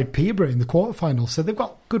One side Peterborough in the quarter-final. So they've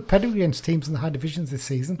got good pedigree against teams in the high divisions this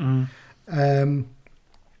season.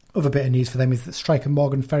 Other bit of news for them is that striker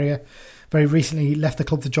Morgan Ferrier very recently left the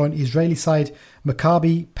club to join Israeli side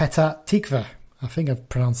Maccabi Petah Tikva. I think I've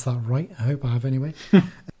pronounced that right. I hope I have anyway.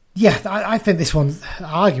 Yeah, I think this one,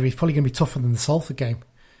 arguably, is probably going to be tougher than the Salford game.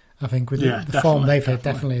 I think with the form they've had,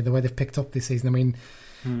 definitely the way they've picked up this season. I mean,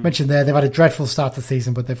 mentioned there, they've had a dreadful start to the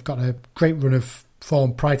season, but they've got a great run of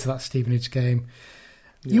form prior to that Stevenage game.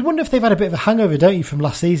 Yeah. You wonder if they've had a bit of a hangover, don't you, from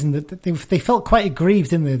last season? That they felt quite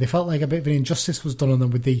aggrieved, didn't they? They felt like a bit of an injustice was done on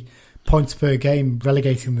them with the points per game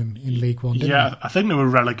relegating them in League One, didn't they? I think they were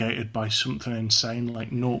relegated by something insane,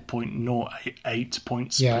 like 0.08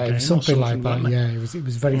 points per game. Yeah, something like that, yeah. It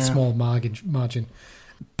was very small margin.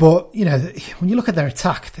 But, you know, when you look at their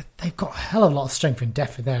attack, they've got a hell of a lot of strength and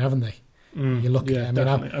depth in there, haven't they? You look at it.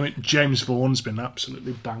 I mean, James Vaughan's been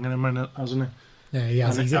absolutely banging him in it, hasn't he? Yeah, he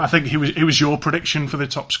has. I think he was your prediction for the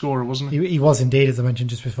top scorer, wasn't he? He was indeed, as I mentioned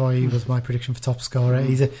just before. He was my prediction for top scorer.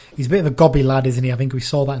 He's a bit of a gobby lad, isn't he? I think we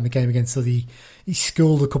saw that in the game against us. He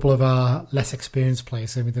schooled a couple of our less experienced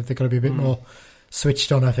players. I mean, they've got to be a bit more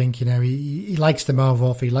switched on. I think, you know, he likes to mouth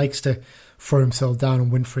off. He likes to throw himself down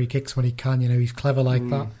and win free kicks when he can. You know, he's clever like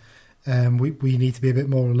that. We need to be a bit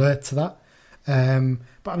more alert to that.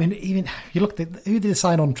 But I mean, even you look at who did they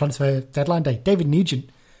sign on transfer deadline day? David Nugent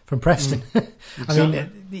from Preston. Exactly.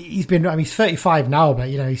 I mean, he's 35 now, but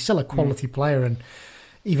you know, he's still a quality player. And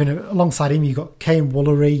even alongside him, you've got Kane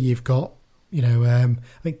Woolery. You've got, you know, I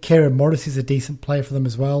think Kieran Morris is a decent player for them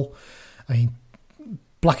as well. I mean,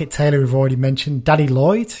 Blackett-Taylor we've already mentioned. Danny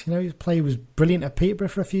Lloyd, you know, his play was brilliant at Peterborough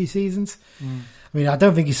for a few seasons. I mean, I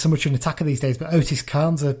don't think he's so much an attacker these days, but Otis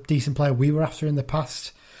Khan's a decent player we were after in the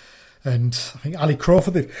past. And I think Ali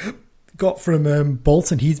Crawford they've got from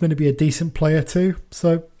Bolton, he's going to be a decent player too.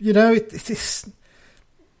 So, you know,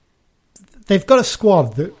 they've got a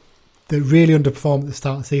squad that really underperformed at the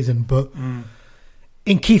start of the season, but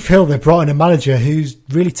in Keith Hill they've brought in a manager who's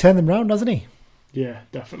really turned them round, hasn't he? Yeah,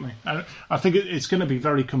 definitely. I think it's going to be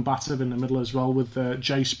very combative in the middle as well with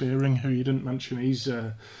Jay Spearing, who you didn't mention. He's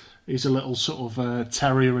a little sort of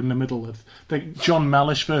terrier in the middle. I think John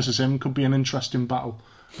Mellish versus him could be an interesting battle.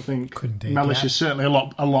 I think Mellish is certainly a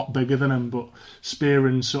lot bigger than him, but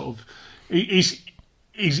Spearing sort of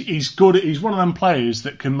he's good. He's one of them players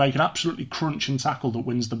that can make an absolutely crunching tackle that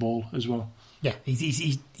wins the ball as well. Yeah,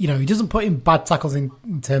 he's you know, he doesn't put in bad tackles in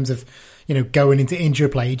terms of, you know, going into injury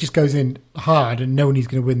play. He just goes in hard and knowing he's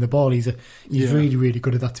going to win the ball. He's really, really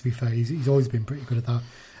good at that, to be fair. He's always been pretty good at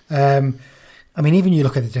that. I mean, even you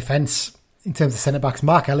look at the defence in terms of centre-backs,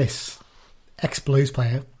 Mark Ellis, ex-Blues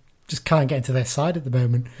player, just can't get into their side at the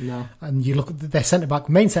moment. No. And you look at their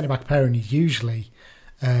main centre-back pairing is usually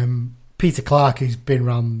Peter Clark, who's been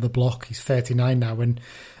around the block. He's 39 now, and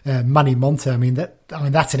Manny Monta. I mean,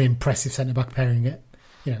 that's an impressive centre-back pairing,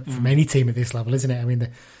 you know, from any team at this level, isn't it? I mean,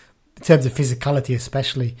 in terms of physicality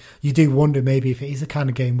especially, you do wonder maybe if it is a kind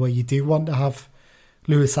of game where you do want to have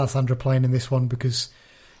Lewis Alessandro playing in this one, because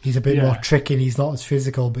he's a bit more tricky and he's not as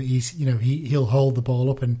physical, but he'll hold the ball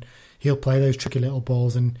up and he'll play those tricky little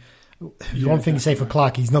balls. And one thing you say for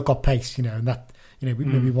Clark, he's not got pace, you know, and that, we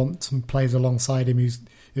maybe want some players alongside him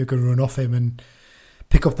who can run off him and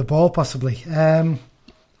pick up the ball possibly.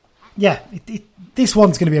 This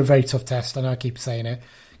one's going to be a very tough test. I know I keep saying it.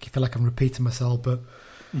 I feel like I'm repeating myself, but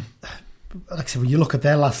like I said, when you look at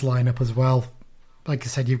their last lineup as well, like I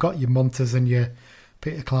said, you've got your Montes and your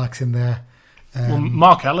Peter Clarks in there.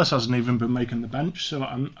 Mark Ellis hasn't even been making the bench, so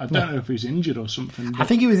I don't know if he's injured or something. I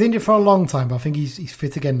think he was injured for a long time, but I think he's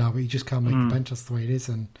fit again now, but he just can't make the bench. That's the way it is.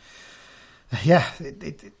 And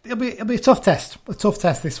it'll be a tough test. A tough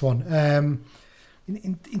test, this one.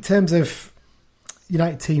 In terms of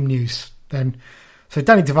United team news, then, so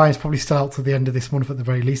Danny Devine's probably still out till the end of this month at the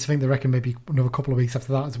very least. I think they reckon maybe another couple of weeks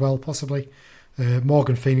after that as well, possibly.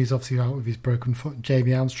 Morgan Feeney's obviously out with his broken foot, and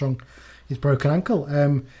Jamie Armstrong, his broken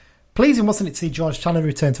ankle. Pleasing, wasn't it, to see George Tanner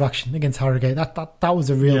return to action against Harrogate? That was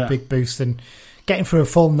a real big boost, and getting through a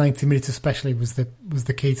full 90 minutes especially was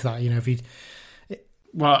the key to that. If he'd...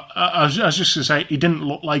 Well, I was just going to say, he didn't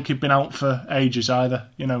look like he'd been out for ages either,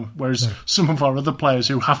 whereas some of our other players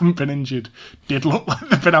who haven't been injured did look like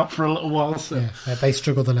they've been out for a little while. So. Yeah, they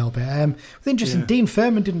struggled a little bit. It was interesting, Dean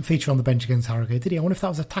Furman didn't feature on the bench against Harrogate, did he? I wonder if that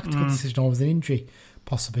was a tactical decision or was an injury,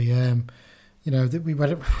 possibly. You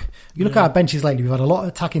look at our benches lately, we've had a lot of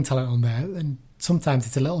attacking talent on there, and sometimes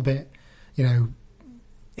it's a little bit,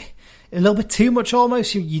 a little bit too much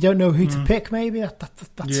almost. You don't know who to pick, maybe. That's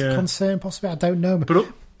a concern, possibly. I don't know.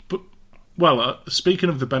 But speaking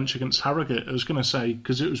of the bench against Harrogate, I was going to say,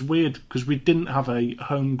 because it was weird, because we didn't have a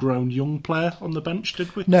homegrown young player on the bench,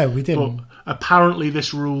 did we? No, we didn't. But apparently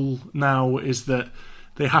this rule now is that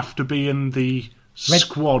they have to be in the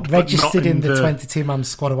squad, registered in the 22-man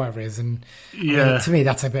squad or whatever it is. And to me,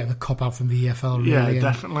 that's a bit of a cop-out from the EFL, really. Yeah,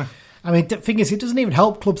 definitely. I mean, the thing is, it doesn't even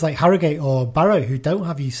help clubs like Harrogate or Barrow who don't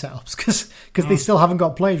have youth setups because they still haven't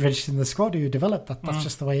got players registered in the squad who developed. That's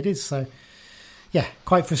just the way it is. So, yeah,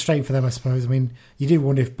 quite frustrating for them, I suppose. I mean, you do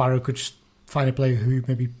wonder if Barrow could just find a player who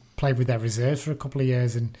maybe played with their reserves for a couple of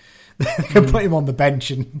years and they can put him on the bench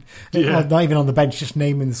and well, not even on the bench, just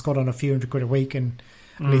naming the squad on a few £100 a week, and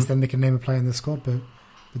at least then they can name a player in the squad. But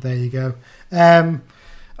there you go.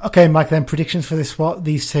 Okay, Mike. Then predictions for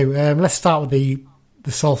these two. Let's start with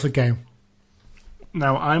the Salford game.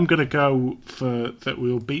 Now, I'm going to go for that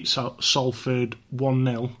we'll beat Salford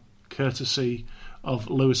 1-0, courtesy of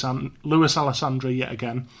Lewis Alessandri yet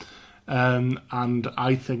again. And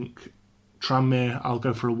I think Tranmere, I'll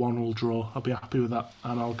go for a 1-1 draw. I'll be happy with that.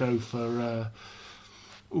 And I'll go for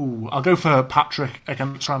Patrick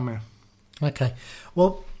against Tranmere. Okay.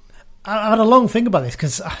 Well, I had a long think about this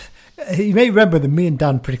because you may remember that me and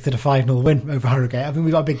Dan predicted a 5-0 win over Harrogate. I think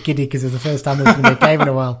we got a bit giddy because it was the first time we've been in a game in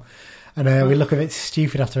a while. And we look a bit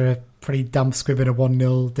stupid after a pretty damp squib in a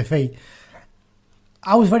 1-0 defeat.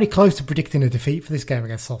 I was very close to predicting a defeat for this game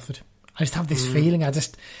against Salford. I just have this feeling. I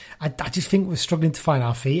just think we're struggling to find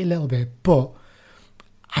our feet a little bit. But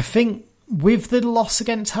I think with the loss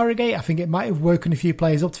against Harrogate, I think it might have woken a few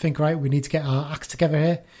players up to think, right, we need to get our acts together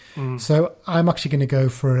here. So I'm actually going to go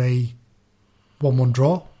for a 1-1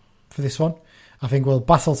 draw for this one. I think we'll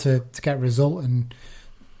battle to get a result, and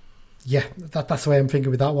yeah, that's the way I'm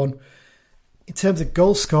thinking with that one. In terms of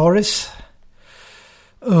goal scorers,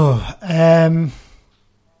 I'm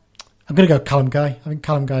going to go Callum Guy. I think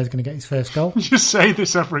Callum Guy is going to get his first goal. You say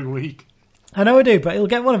this every week. I know I do, but he'll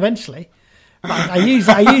get one eventually. I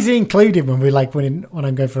usually include him when we're like winning, when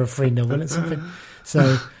I'm going for a 3-0 win or something.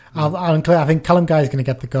 So I'll include. I think Callum Guy is going to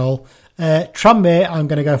get the goal. Tranmere, I'm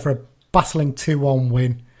going to go for a battling 2-1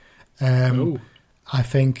 win. I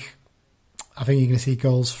think you're going to see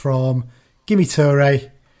goals from Gimme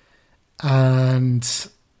Toure and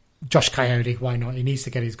Josh Coyote. Why not? He needs to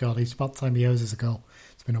get his goal. It's about time he owes us a goal.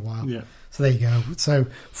 It's been a while. Yeah. So there you go. So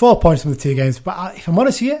 4 points from the two games. But if I'm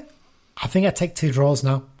honest with you, I think I'd take 2 draws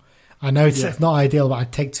now. I know it's not ideal, but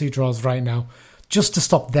I'd take 2 draws right now just to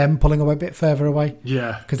stop them pulling away a bit further away.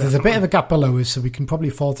 Yeah. Because there's a bit of a gap below us, so we can probably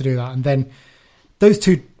afford to do that. And then those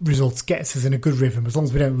 2 results get us in a good rhythm as long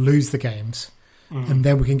as we don't lose the games. And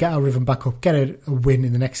then we can get our rhythm back up, get a win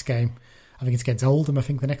in the next game. I think it's against Oldham, I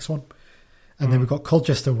think, the next one. And then we've got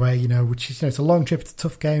Colchester away, which is, it's a long trip, it's a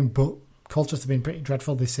tough game, but Colchester have been pretty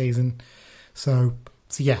dreadful this season. So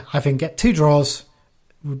yeah, I think get 2 draws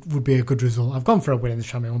would be a good result. I've gone for a win in the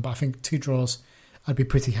Tranmere one, but I think 2 draws I'd be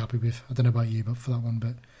pretty happy with. I don't know about you, but for that one,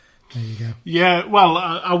 but there you go. Yeah, well,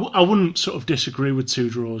 I wouldn't sort of disagree with 2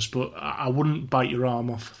 draws, but I wouldn't bite your arm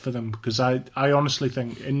off for them, because I honestly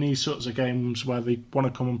think in these sorts of games where they want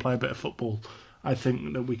to come and play a bit of football, I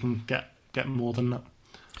think that we can get more than that.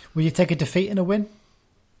 Will you take a defeat and a win?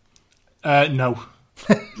 No.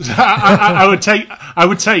 I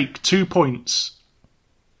would take 2 points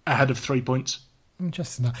ahead of 3 points.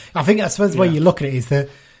 Interesting. I think I suppose the way you look at it is that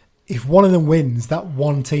if one of them wins, that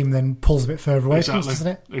one team then pulls a bit further away from us, doesn't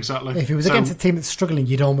it? Exactly. If it was against a team that's struggling,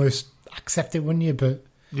 you'd almost accept it, wouldn't you? But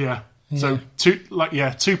yeah. So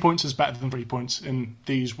 2 points is better than 3 points in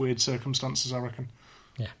these weird circumstances, I reckon.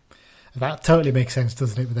 Yeah, that totally makes sense,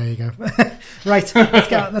 doesn't it? But there you go. Right, let's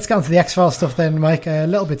get on to the X-Files stuff then, Mike. A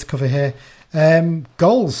little bit to cover here.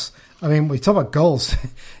 Goals. I mean, we talk about goals.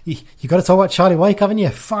 you got to talk about Charlie Wyke, haven't you?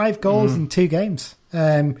 5 goals in 2 games.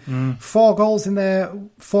 4 goals in their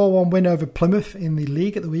 4-1 win over Plymouth in the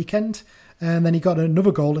league at the weekend. And then he got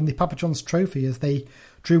another goal in the Papa John's Trophy as they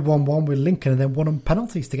drew 1-1 with Lincoln and then won on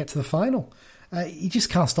penalties to get to the final. He just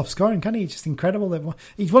can't stop scoring, can he? He's just incredible.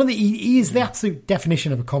 He's he is the absolute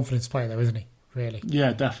definition of a confidence player, though, isn't he? Really?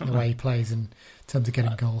 Yeah, definitely. The way he plays in terms of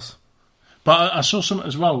getting goals. But I saw something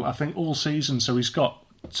as well, I think, all season. So he's got,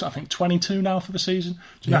 I think, 22 now for the season.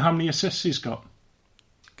 Do you know how many assists he's got?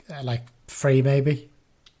 Like 3, maybe?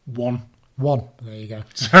 1. There you go.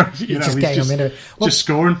 So, he's just getting them into it. Well, just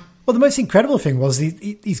scoring. Well, the most incredible thing was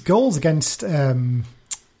his goals against Plymouth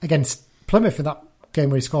in that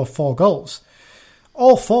game where he scored 4 goals.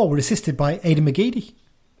 All 4 were assisted by Aidan McGeady.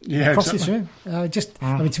 Yeah, exactly. I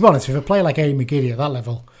mean, to be honest, with a player like Aidan McGeady at that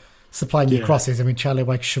level, supplying you crosses, I mean, Charlie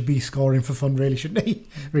Wyke should be scoring for fun, really, shouldn't he?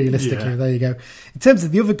 Realistically, there you go. In terms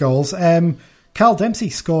of the other goals, Carl Dempsey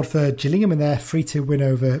scored for Gillingham in their 3-2 win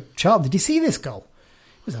over Charlton. Did you see this goal?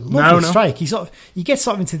 It was a lovely strike. He gets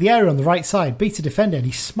into the area on the right side, beats a defender, and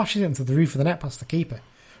he smashes it into the roof of the net past the keeper.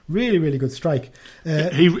 Really, really good strike.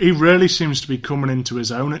 He really seems to be coming into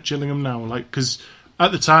his own at Gillingham now. Like, because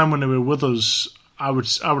at the time when they were with us, I would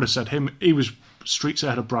have said he was streets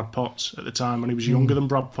ahead of Brad Potts at the time, and he was younger than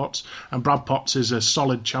Brad Potts. And Brad Potts is a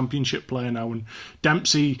solid Championship player now. And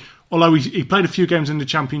Dempsey, although he played a few games in the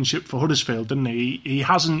Championship for Huddersfield, didn't he? He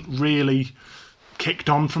hasn't really kicked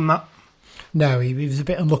on from that. No, he was a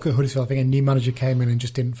bit unlucky at Huddersfield. I think a new manager came in and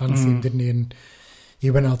just didn't fancy him, didn't he? And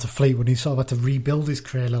he went out to Fleetwood. He sort of had to rebuild his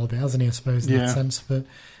career a little bit, hasn't he, I suppose, in that sense. But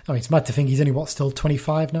I mean, it's mad to think he's only, still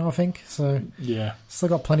 25 now, I think. So still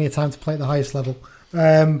got plenty of time to play at the highest level.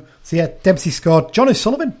 Dempsey scored. John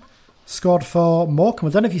O'Sullivan scored for Morecambe.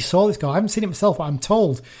 I don't know if you saw this goal. I haven't seen it myself, but I'm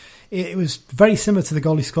told it was very similar to the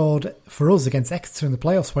goal he scored for us against Exeter in the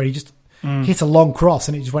playoffs, where he just hit a long cross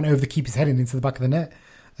and it just went over the keeper's head and into the back of the net.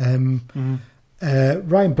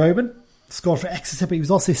 Ryan Bowman scored for Exeter, but he was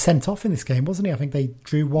also sent off in this game, wasn't he? I think they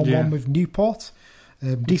drew 1-1 with Newport.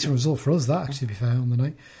 Decent result for us, that, actually, to be fair, on the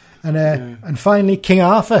night. And finally, King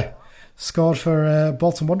Arthur scored for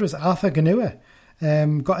Bolton Wanderers. Arthur Ganua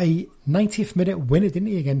got a 90th minute winner, didn't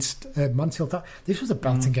he, against Mansfield? This was a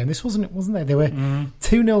belting game. This wasn't there? They were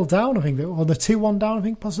 2-0 down, I think, or the 2-1 down, I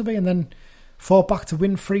think, possibly, and then fought back to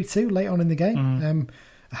win 3-2 late on in the game.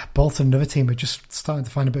 Bolton, another team, are just starting to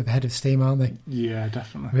find a bit of a head of steam, aren't they? Yeah,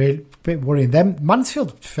 definitely. Really, a bit worrying. Them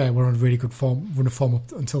Mansfield, fair, were on really good form, run of form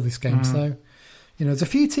up until this game. So, there's a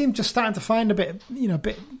few teams just starting to find a bit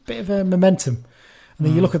of a momentum. And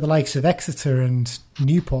then you look at the likes of Exeter and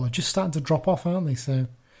Newport, just starting to drop off, aren't they? So,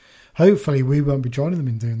 hopefully, we won't be joining them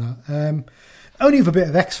in doing that. Only other bit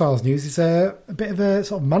of X-Files news is a bit of a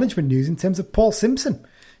sort of management news in terms of Paul Simpson.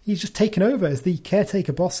 He's just taken over as the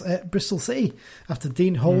caretaker boss at Bristol City after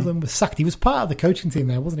Dean Holden was sacked. He was part of the coaching team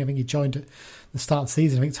there, wasn't he? I think he joined at the start of the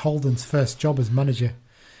season. I think it's Holden's first job as manager.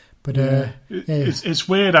 But It's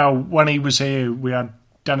weird how when he was here, we had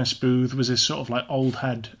Dennis Booth was his sort of like old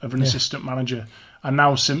head of an assistant manager, and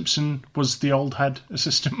now Simpson was the old head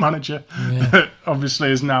assistant manager. Obviously,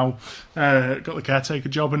 has now got the caretaker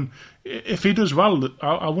job, and if he does well,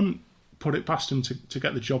 I wouldn't put it past him to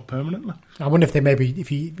get the job permanently. I wonder if if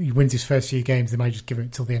he wins his first few games, they might just give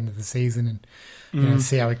it till the end of the season and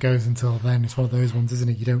see how it goes until then. It's one of those ones,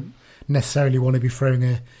 isn't it? You don't necessarily want to be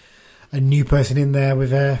throwing a new person in there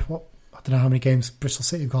with I don't know how many games Bristol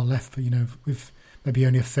City have got left, but with maybe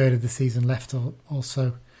only a third of the season left or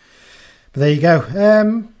so. But there you go.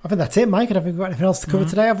 I think that's it, Mike. I don't think we've got anything else to cover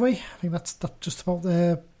today, have we? I think that just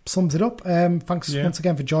about sums it up. Thanks once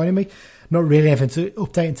again for joining me. Not really anything to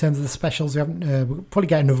update in terms of the specials. We'll probably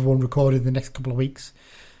get another one recorded in the next couple of weeks.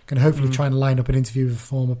 Going to hopefully try and line up an interview with a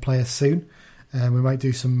former player soon. We might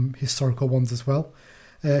do some historical ones as well.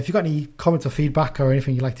 If you've got any comments or feedback or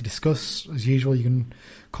anything you'd like to discuss, as usual, you can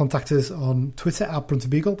contact us on Twitter at Brunton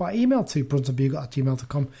Bugle, by email to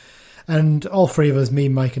bruntonbugle@gmail.com. And all three of us, me,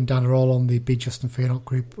 Mike and Dan, are all on the Be Just and Fear Not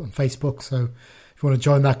group on Facebook. So if you want to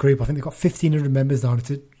join that group, I think they've got 1,500 members now.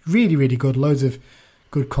 It's really, really good. Loads of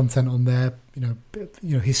good content on there,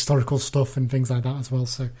 historical stuff and things like that as well.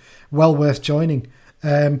 So well worth joining.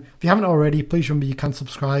 If you haven't already, please remember you can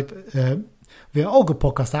subscribe via all good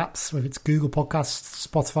podcast apps, whether it's Google Podcasts,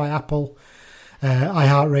 Spotify, Apple,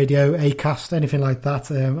 iHeartRadio, Acast, anything like that.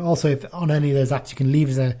 Also, if on any of those apps you can leave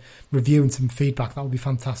us a review and some feedback, that would be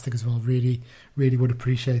fantastic as well. Really, really would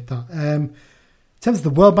appreciate that. In terms of the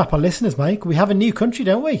world map, our listeners, Mike, we have a new country,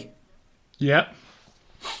 don't we? Yeah.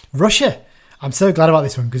 Russia. I'm so glad about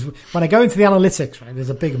this one because when I go into the analytics, right, there's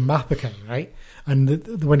a big map, okay, right?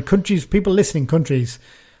 And when people listening countries,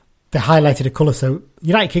 they highlighted a colour. So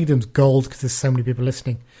United Kingdom's gold because there's so many people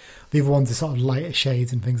listening. The other ones are sort of lighter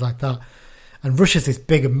shades and things like that. And Russia's this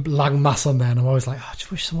big long mass on there. And I'm always like, I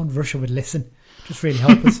just wish someone in Russia would listen. Just really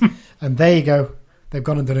help us. And there you go. They've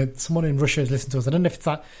gone and done it. Someone in Russia has listened to us. I don't know if it's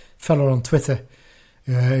that fella on Twitter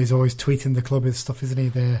who's always tweeting the club and stuff, isn't he?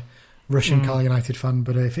 The Russian Carl United fan.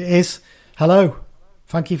 But if it is, hello.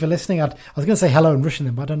 Thank you for listening. I was going to say hello in Russian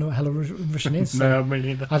then, but I don't know what hello in Russian is. So no, me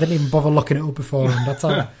neither. I didn't even bother looking it up before, and that's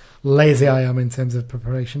how lazy I am in terms of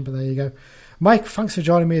preparation. But there you go. Mike, thanks for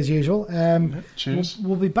joining me as usual. Cheers.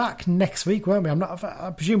 We'll be back next week, won't we?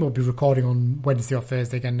 I presume we'll be recording on Wednesday or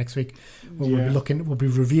Thursday again next week. We'll be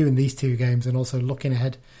reviewing these two games and also looking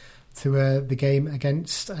ahead to the game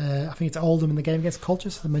against, I think it's Oldham and the game against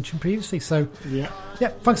Colchester, as I mentioned previously. So, yeah,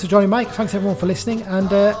 thanks for joining, Mike. Thanks everyone for listening,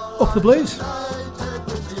 and up the Blues.